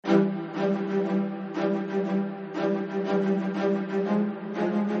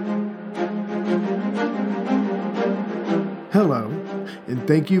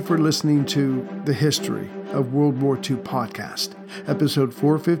Thank you for listening to the History of World War II podcast, episode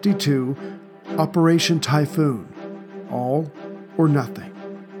 452, Operation Typhoon, All or Nothing.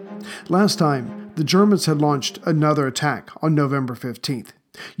 Last time, the Germans had launched another attack on November 15th,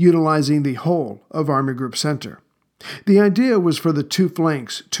 utilizing the whole of Army Group Center. The idea was for the two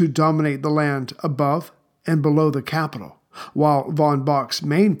flanks to dominate the land above and below the capital, while von Bock's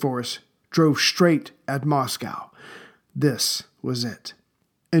main force drove straight at Moscow. This was it.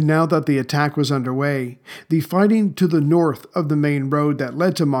 And now that the attack was underway, the fighting to the north of the main road that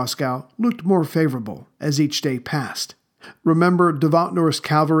led to Moscow looked more favorable as each day passed. Remember de Wagner's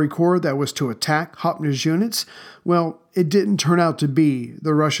cavalry corps that was to attack Hoppner's units? Well, it didn't turn out to be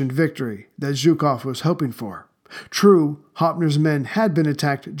the Russian victory that Zhukov was hoping for. True, Hoppner's men had been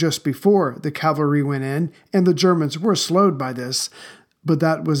attacked just before the cavalry went in, and the Germans were slowed by this, but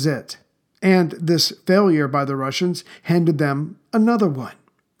that was it. And this failure by the Russians handed them another one.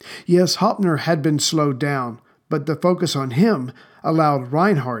 Yes, Hoppner had been slowed down, but the focus on him allowed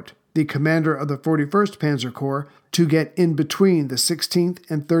Reinhardt, the commander of the 41st Panzer Corps, to get in between the 16th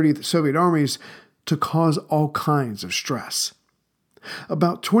and 30th Soviet armies to cause all kinds of stress.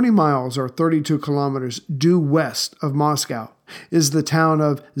 About 20 miles or 32 kilometers due west of Moscow is the town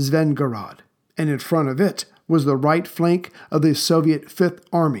of Zvenigorod, and in front of it was the right flank of the Soviet Fifth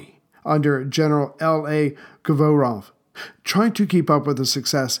Army under General L.A. Govorov. Trying to keep up with the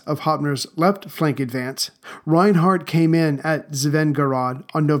success of Hoppner's left flank advance, Reinhardt came in at Zvenigorod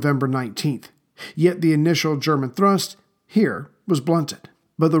on November 19th. Yet the initial German thrust here was blunted.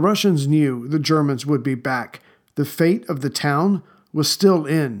 But the Russians knew the Germans would be back. The fate of the town was still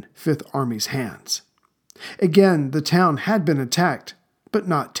in Fifth Army's hands. Again, the town had been attacked, but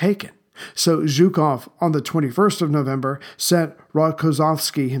not taken. So Zhukov, on the 21st of November, sent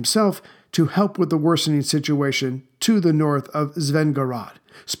Rokossovsky himself to help with the worsening situation to the north of Zvenigorod,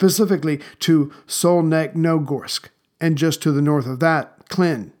 specifically to Solnechno-Gorsk, and just to the north of that,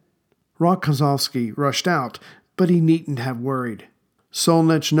 Klin. Rokossovsky rushed out, but he needn't have worried.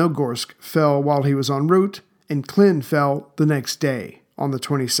 Solnechno-Gorsk fell while he was en route, and Klin fell the next day, on the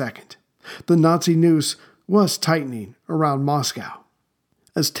 22nd. The Nazi noose was tightening around Moscow.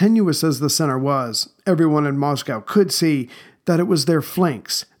 As tenuous as the center was, everyone in Moscow could see that it was their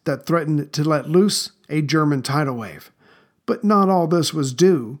flanks that threatened to let loose a German tidal wave. But not all this was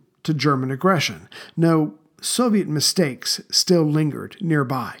due to German aggression. No, Soviet mistakes still lingered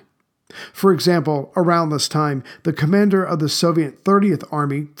nearby. For example, around this time, the commander of the Soviet 30th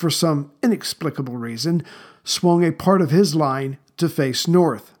Army, for some inexplicable reason, swung a part of his line to face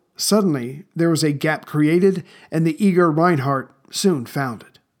north. Suddenly, there was a gap created, and the eager Reinhardt soon found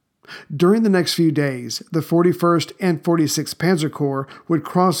it. During the next few days, the 41st and 46th Panzer Corps would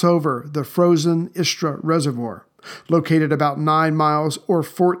cross over the frozen Istra Reservoir, located about 9 miles or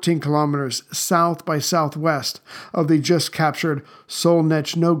 14 kilometers south by southwest of the just captured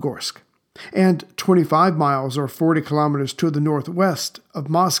Solnechno-Gorsk, and 25 miles or 40 kilometers to the northwest of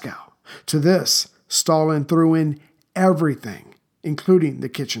Moscow. To this, Stalin threw in everything, including the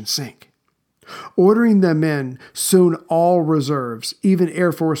kitchen sink. Ordering them in, soon all reserves, even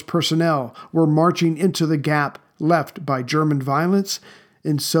Air Force personnel, were marching into the gap left by German violence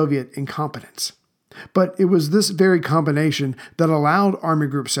and Soviet incompetence. But it was this very combination that allowed Army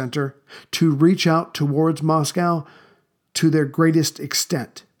Group Center to reach out towards Moscow to their greatest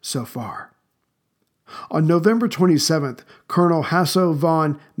extent so far. On November 27th, Colonel Hasso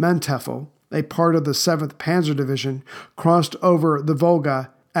von Manteuffel, a part of the 7th Panzer Division, crossed over the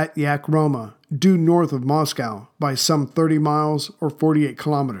Volga at Yak-Roma, due north of Moscow by some 30 miles or 48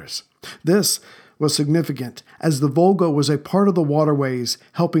 kilometers. This was significant, as the Volga was a part of the waterways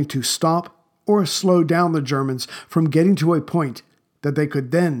helping to stop or slow down the Germans from getting to a point that they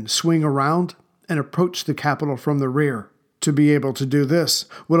could then swing around and approach the capital from the rear. To be able to do this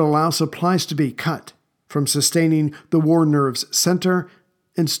would allow supplies to be cut from sustaining the war nerve's center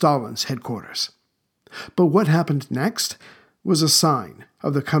in Stalin's headquarters. But what happened next was a sign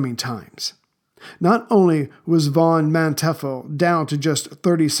of the coming times. Not only was von Manteuffel down to just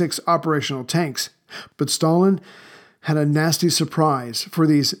 36 operational tanks, but Stalin had a nasty surprise for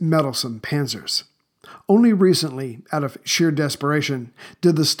these meddlesome panzers. Only recently, out of sheer desperation,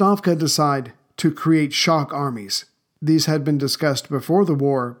 did the Stavka decide to create shock armies. These had been discussed before the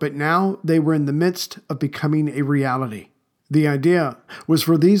war, but now they were in the midst of becoming a reality. The idea was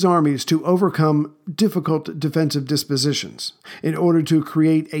for these armies to overcome difficult defensive dispositions in order to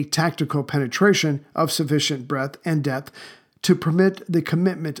create a tactical penetration of sufficient breadth and depth to permit the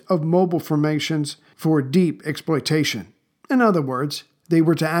commitment of mobile formations for deep exploitation. In other words, they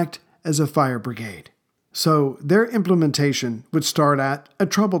were to act as a fire brigade. So their implementation would start at a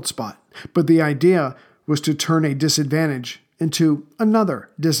troubled spot, but the idea was to turn a disadvantage into another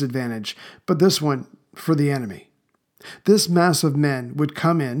disadvantage, but this one for the enemy. This mass of men would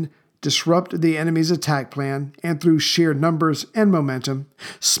come in, disrupt the enemy's attack plan, and through sheer numbers and momentum,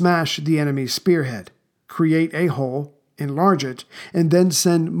 smash the enemy's spearhead, create a hole, enlarge it, and then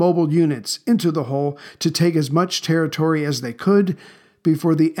send mobile units into the hole to take as much territory as they could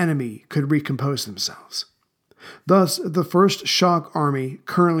before the enemy could recompose themselves. Thus, the first shock army,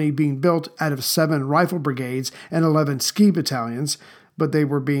 currently being built out of 7 rifle brigades and 11 ski battalions, but they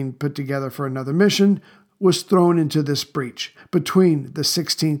were being put together for another mission, was thrown into this breach between the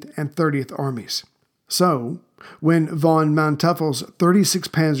 16th and 30th armies. So, when von Manteuffel's 36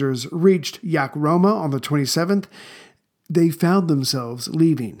 panzers reached Yak-Roma on the 27th, they found themselves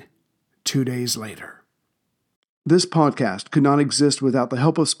leaving 2 days later. This podcast could not exist without the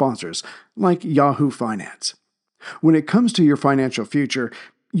help of sponsors like Yahoo Finance. When it comes to your financial future,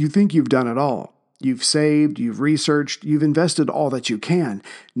 you think you've done it all. You've saved, you've researched, you've invested all that you can.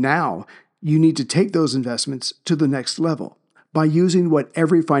 Now, you need to take those investments to the next level by using what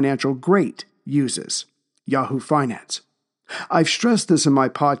every financial great uses, Yahoo Finance. I've stressed this in my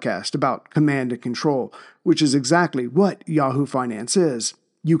podcast about command and control, which is exactly what Yahoo Finance is.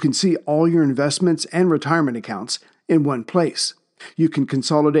 You can see all your investments and retirement accounts in one place. You can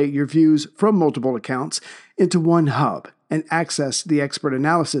consolidate your views from multiple accounts into one hub and access the expert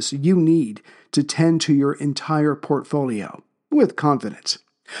analysis you need to tend to your entire portfolio with confidence.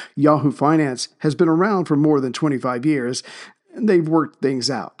 Yahoo Finance has been around for more than 25 years, and they've worked things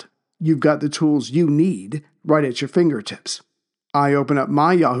out. You've got the tools you need right at your fingertips. I open up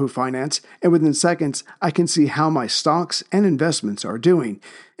my Yahoo Finance, and within seconds, I can see how my stocks and investments are doing.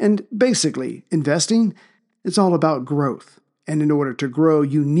 And basically, investing is all about growth. And in order to grow,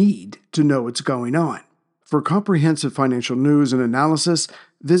 you need to know what's going on. For comprehensive financial news and analysis,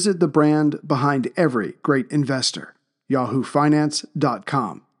 visit the brand behind every great investor,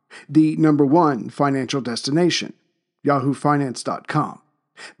 yahoofinance.com. The #1 financial destination, yahoofinance.com.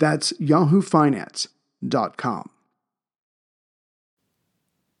 That's yahoofinance.com.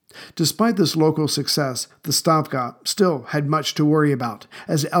 Despite this local success, the Stavka still had much to worry about,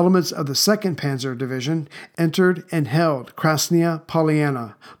 as elements of the 2nd Panzer Division entered and held Krasnaya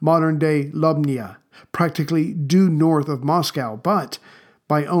Polyana, modern-day Lubnya, practically due north of Moscow, but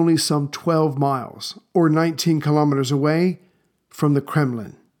by only some 12 miles, or 19 kilometers away from the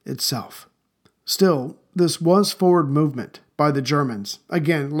Kremlin itself. Still, this was forward movement by the Germans,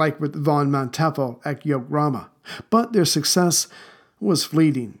 again like with von Manteufel at Yak-Roma, but their success was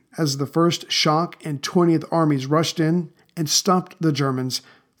fleeting as the 1st Shock and 20th Armies rushed in and stopped the Germans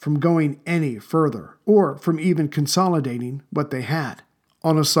from going any further or from even consolidating what they had.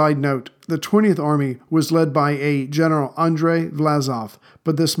 On a side note, the 20th Army was led by a General Andrei Vlasov,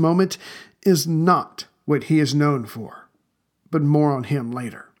 but this moment is not what he is known for. But more on him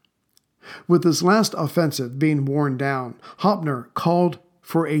later. With his last offensive being worn down, Hoppner called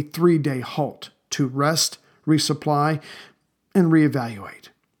for a 3-day halt to rest, resupply, and reevaluate.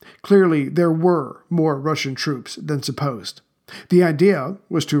 Clearly, there were more Russian troops than supposed. The idea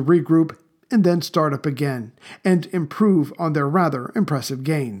was to regroup and then start up again and improve on their rather impressive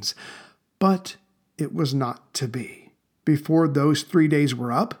gains. But it was not to be. Before those 3 days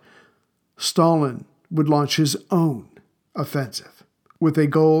were up, Stalin would launch his own offensive with a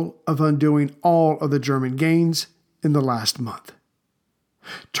goal of undoing all of the German gains in the last month.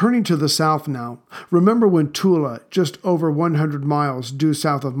 Turning to the south now, remember when Tula, just over 100 miles due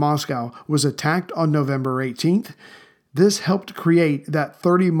south of Moscow, was attacked on November 18th? This helped create that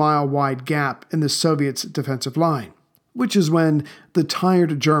 30-mile wide gap in the Soviets' defensive line, which is when the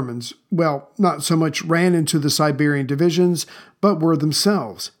tired Germans, well, not so much ran into the Siberian divisions, but were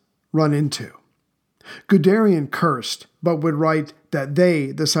themselves run into. Guderian cursed, but would write that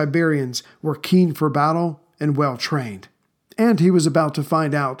they, the Siberians, were keen for battle and well-trained. And he was about to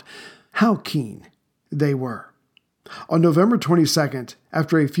find out how keen they were. On November 22nd,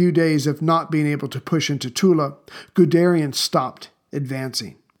 after a few days of not being able to push into Tula, Guderian stopped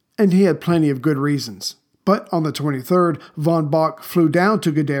advancing. And he had plenty of good reasons. But on the 23rd, von Bock flew down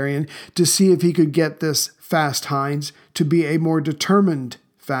to Guderian to see if he could get this fast Heinz to be a more determined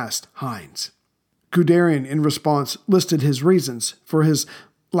fast Heinz. Guderian, in response, listed his reasons for his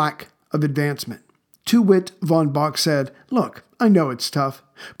lack of advancement. To wit, von Bock said, "Look, I know it's tough,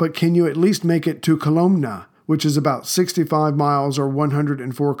 but can you at least make it to Kolomna, which is about 65 miles or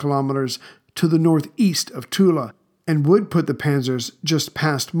 104 kilometers to the northeast of Tula, and would put the panzers just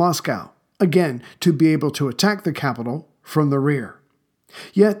past Moscow, again to be able to attack the capital from the rear."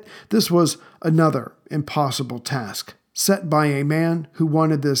 Yet this was another impossible task, set by a man who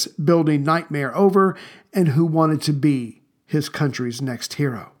wanted this building nightmare over and who wanted to be his country's next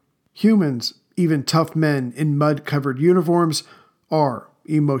hero. Humans, even tough men in mud-covered uniforms, are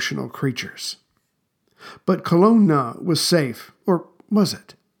emotional creatures. But Colonna was safe, or was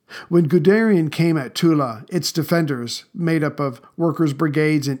it? When Guderian came at Tula, its defenders, made up of workers'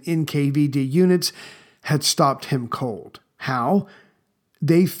 brigades and NKVD units, had stopped him cold. How?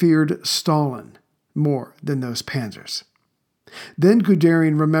 They feared Stalin more than those panzers. Then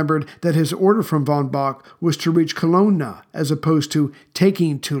Guderian remembered that his order from von Bock was to reach Colonna as opposed to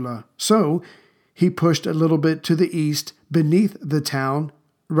taking Tula, so he pushed a little bit to the east beneath the town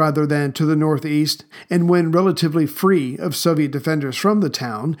rather than to the northeast, and when relatively free of Soviet defenders from the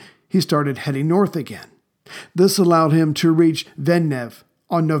town, he started heading north again. This allowed him to reach Vennev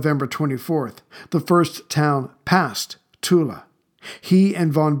on November 24th, the first town past Tula. He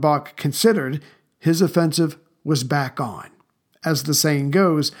and von Bock considered his offensive was back on. As the saying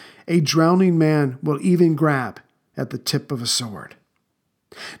goes, a drowning man will even grab at the tip of a sword.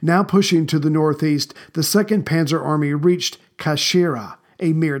 Now pushing to the northeast, the 2nd Panzer Army reached Kashira,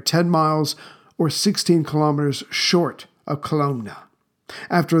 a mere 10 miles or 16 kilometers short of Colonna.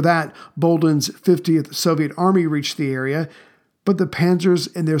 After that, Bolden's 50th Soviet Army reached the area, but the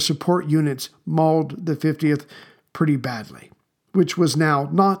panzers and their support units mauled the 50th pretty badly, which was now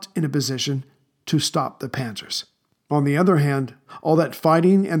not in a position to stop the panzers. On the other hand, all that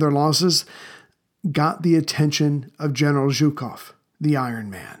fighting and their losses got the attention of General Zhukov, the Iron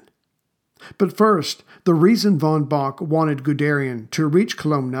Man. But first, the reason von Bock wanted Guderian to reach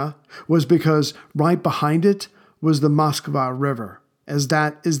Colonna was because right behind it was the Moskva River, as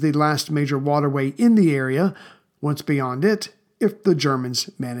that is the last major waterway in the area. Once beyond it, if the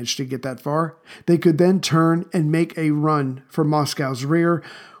Germans managed to get that far, they could then turn and make a run for Moscow's rear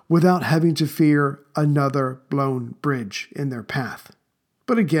without having to fear another blown bridge in their path.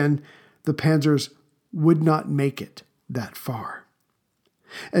 But again, the panzers would not make it that far.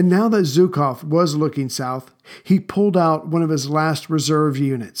 And now that Zhukov was looking south, he pulled out one of his last reserve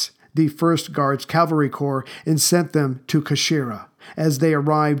units, the 1st Guards Cavalry Corps, and sent them to Kashira, as they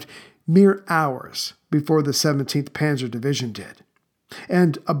arrived mere hours before the 17th Panzer Division did.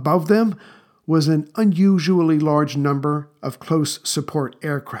 And above them was an unusually large number of close support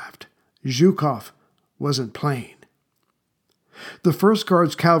aircraft. Zhukov wasn't playing. The 1st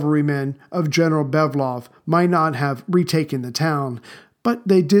Guards cavalrymen of General Bevlov might not have retaken the town, but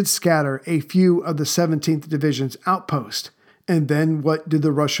they did scatter a few of the 17th Division's outposts. And then what did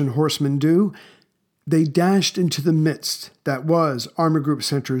the Russian horsemen do? They dashed into the midst that was Army Group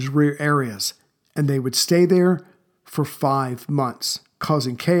Center's rear areas, and they would stay there for 5 months,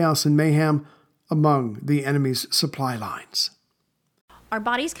 causing chaos and mayhem among the enemy's supply lines. Our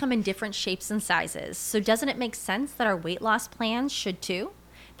bodies come in different shapes and sizes, so doesn't it make sense that our weight loss plans should too?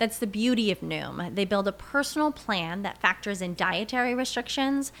 That's the beauty of Noom. They build a personal plan that factors in dietary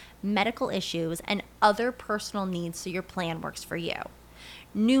restrictions, medical issues, and other personal needs so your plan works for you.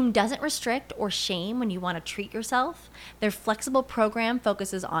 Noom doesn't restrict or shame when you want to treat yourself. Their flexible program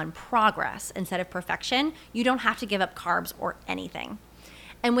focuses on progress instead of perfection. You don't have to give up carbs or anything.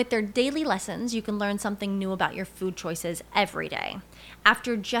 And with their daily lessons, you can learn something new about your food choices every day.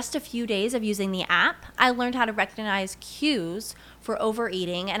 After just a few days of using the app, I learned how to recognize cues for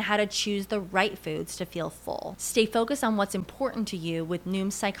overeating and how to choose the right foods to feel full. Stay focused on what's important to you with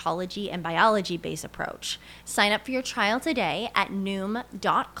Noom's psychology and biology-based approach. Sign up for your trial today at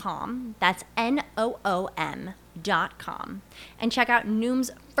Noom.com. That's Noom.com. And check out Noom's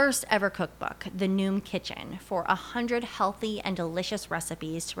first ever cookbook, The Noom Kitchen, for 100 healthy and delicious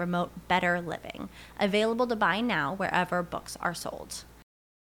recipes to promote better living. Available to buy now wherever books are sold.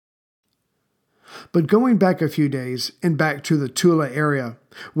 But going back a few days and back to the Tula area,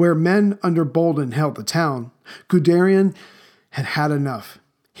 where men under Bolden held the town, Guderian had had enough.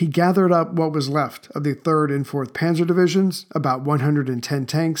 He gathered up what was left of the 3rd and 4th Panzer Divisions, about 110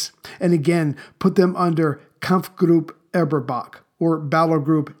 tanks, and again put them under Kampfgruppe Eberbach, or Battle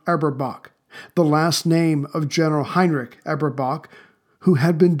Group Eberbach, the last name of General Heinrich Eberbach, who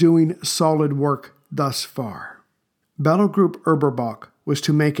had been doing solid work thus far. Battle Group Eberbach was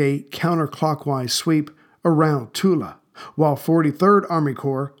to make a counterclockwise sweep around Tula, while 43rd Army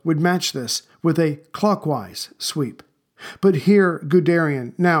Corps would match this with a clockwise sweep. But here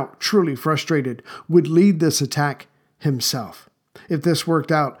Guderian, now truly frustrated, would lead this attack himself. If this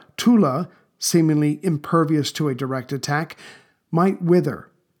worked out, Tula, seemingly impervious to a direct attack, might wither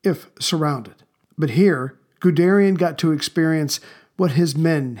if surrounded. But here, Guderian got to experience what his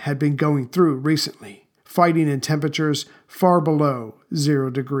men had been going through recently, fighting in temperatures far below 0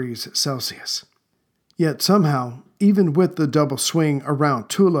 degrees Celsius. Yet somehow, even with the double swing around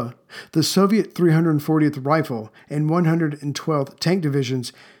Tula, the Soviet 340th Rifle and 112th Tank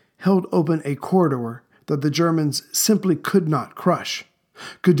Divisions held open a corridor that the Germans simply could not crush.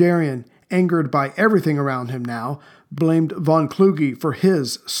 Guderian, angered by everything around him now, blamed von Kluge for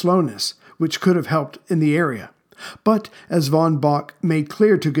his slowness, which could have helped in the area. But as von Bock made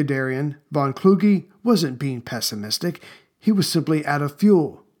clear to Guderian, von Kluge wasn't being pessimistic. He was simply out of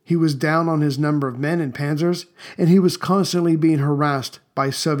fuel. He was down on his number of men and panzers, and he was constantly being harassed by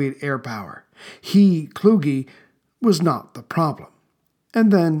Soviet air power. He, Kluge, was not the problem.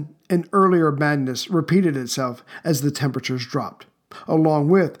 And then an earlier madness repeated itself as the temperatures dropped, along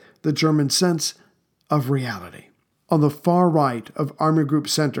with the German sense of reality. On the far right of Army Group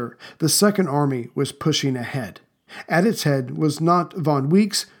Center, the Second Army was pushing ahead. At its head was not von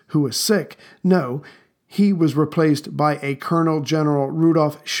Weeks, who was sick. No, he was replaced by a Colonel General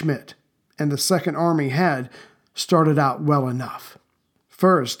Rudolf Schmidt, and the Second Army had started out well enough.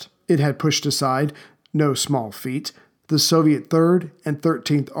 First, it had pushed aside, no small feat, the Soviet 3rd and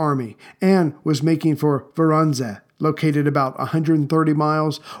 13th Army, and was making for Voronezh, located about 130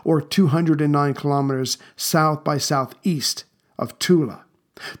 miles or 209 kilometers south by southeast of Tula.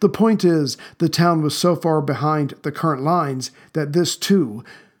 The point is, the town was so far behind the current lines that this, too,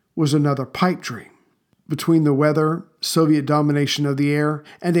 was another pipe dream. Between the weather, Soviet domination of the air,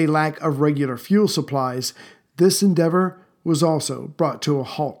 and a lack of regular fuel supplies, this endeavor was also brought to a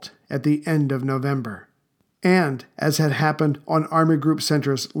halt at the end of November. And, as had happened on Army Group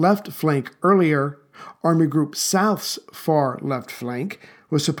Center's left flank earlier, Army Group South's far left flank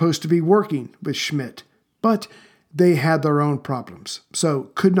was supposed to be working with Schmidt, but they had their own problems, so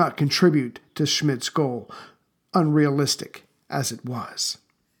could not contribute to Schmidt's goal, unrealistic as it was.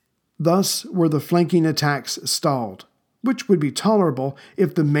 Thus were the flanking attacks stalled, which would be tolerable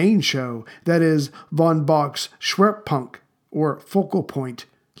if the main show, that is, von Bock's Schwerpunkt, or focal point,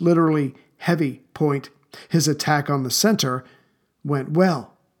 literally heavy point, his attack on the center, went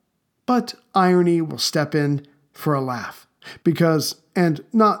well. But irony will step in for a laugh, because, and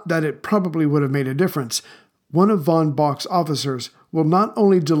not that it probably would have made a difference, one of von Bock's officers will not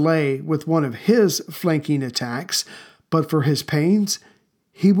only delay with one of his flanking attacks, but for his pains,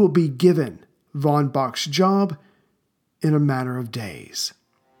 he will be given von Bock's job in a matter of days.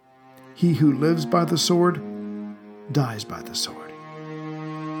 He who lives by the sword dies by the sword.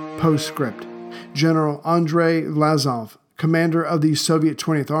 Postscript. General Andrei Vlasov, commander of the Soviet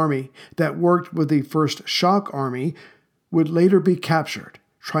 20th Army that worked with the 1st Shock Army, would later be captured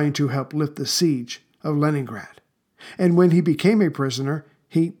trying to help lift the siege of Leningrad. And when he became a prisoner,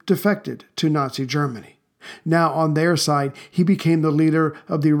 he defected to Nazi Germany. Now on their side, he became the leader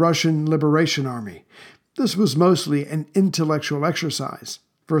of the Russian Liberation Army. This was mostly an intellectual exercise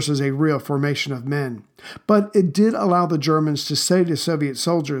versus a real formation of men. But it did allow the Germans to say to Soviet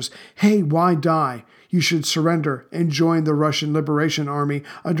soldiers, hey, why die? You should surrender and join the Russian Liberation Army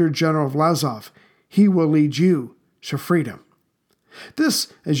under General Vlasov. He will lead you to freedom.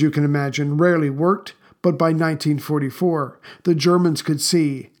 This, as you can imagine, rarely worked, but by 1944, the Germans could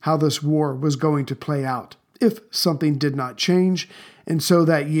see how this war was going to play out if something did not change, and so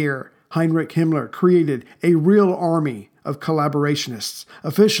that year, Heinrich Himmler created a real army of collaborationists,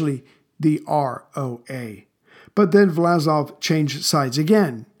 officially the ROA. But then Vlasov changed sides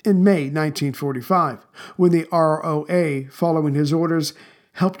again in May 1945, when the ROA, following his orders,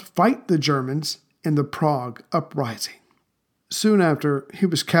 helped fight the Germans in the Prague Uprising. Soon after, he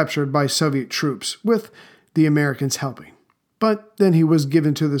was captured by Soviet troops, with the Americans helping. But then he was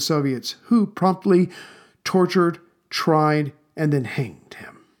given to the Soviets, who promptly tortured, tried, and then hanged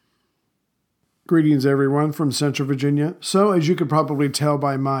him. Greetings, everyone, from Central Virginia. So, as you could probably tell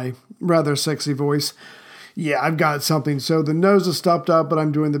by my rather sexy voice, yeah, I've got something. So the nose is stopped up, but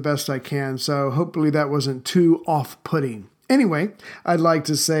I'm doing the best I can. So hopefully that wasn't too off-putting. Anyway, I'd like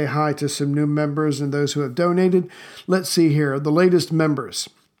to say hi to some new members and those who have donated. Let's see here. The latest members.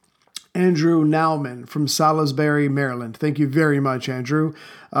 Andrew Nauman from Salisbury, Maryland. Thank you very much, Andrew.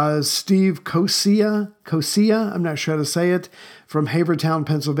 Steve Kosia, I'm not sure how to say it, from Havertown,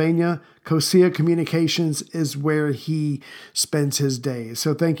 Pennsylvania. Kosia Communications is where he spends his days.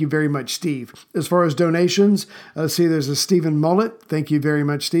 So thank you very much, Steve. As far as donations, there's a Stephen Mullet. Thank you very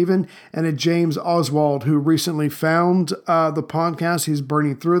much, Stephen. And a James Oswald, who recently found the podcast. He's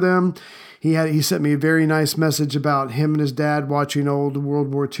burning through them. He sent me a very nice message about him and his dad watching old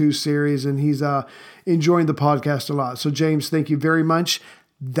World War II series, and he's enjoying the podcast a lot. So, James, thank you very much.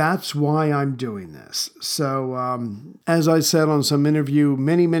 That's why I'm doing this. So, as I said on some interview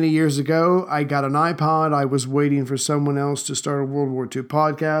many, many years ago, I got an iPod. I was waiting for someone else to start a World War II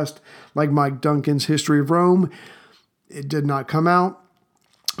podcast, like Mike Duncan's History of Rome. It did not come out.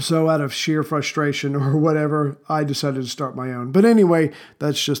 So out of sheer frustration or whatever, I decided to start my own. But anyway,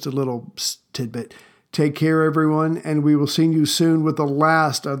 that's just a little tidbit. Take care, everyone, and we will see you soon with the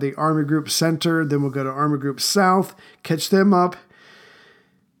last of the Army Group Center. Then we'll go to Army Group South, catch them up,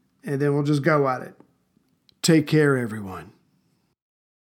 and then we'll just go at it. Take care, everyone.